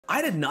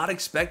I did not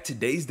expect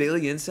today's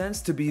daily incense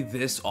to be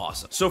this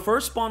awesome. So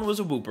first spawn was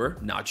a Wooper,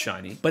 not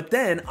shiny, but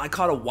then I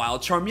caught a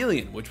wild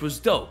Charmeleon, which was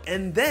dope.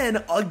 And then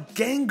a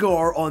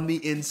Gengar on the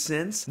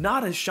incense,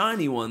 not a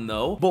shiny one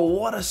though, but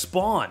what a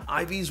spawn.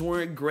 IVs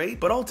weren't great,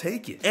 but I'll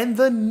take it. And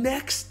the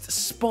next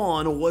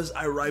spawn was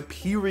a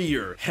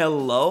Rhyperior.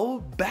 Hello?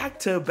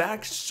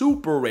 Back-to-back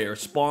super rare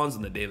spawns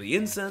in the daily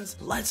incense.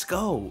 Let's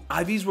go.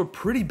 IVs were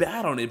pretty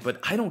bad on it, but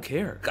I don't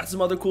care. Got some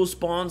other cool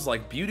spawns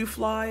like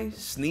Beautifly,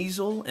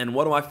 Sneasel, and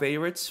one of my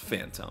favorites,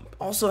 Phantom.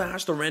 Also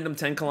hatched a random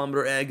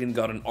 10-kilometer egg and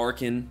got an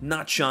Arcan,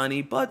 not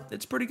shiny, but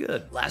it's pretty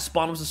good. Last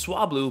spawn was a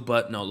Swablu,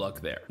 but no luck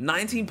there.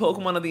 19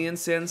 Pokemon of the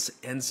incense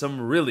and some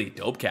really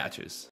dope catches.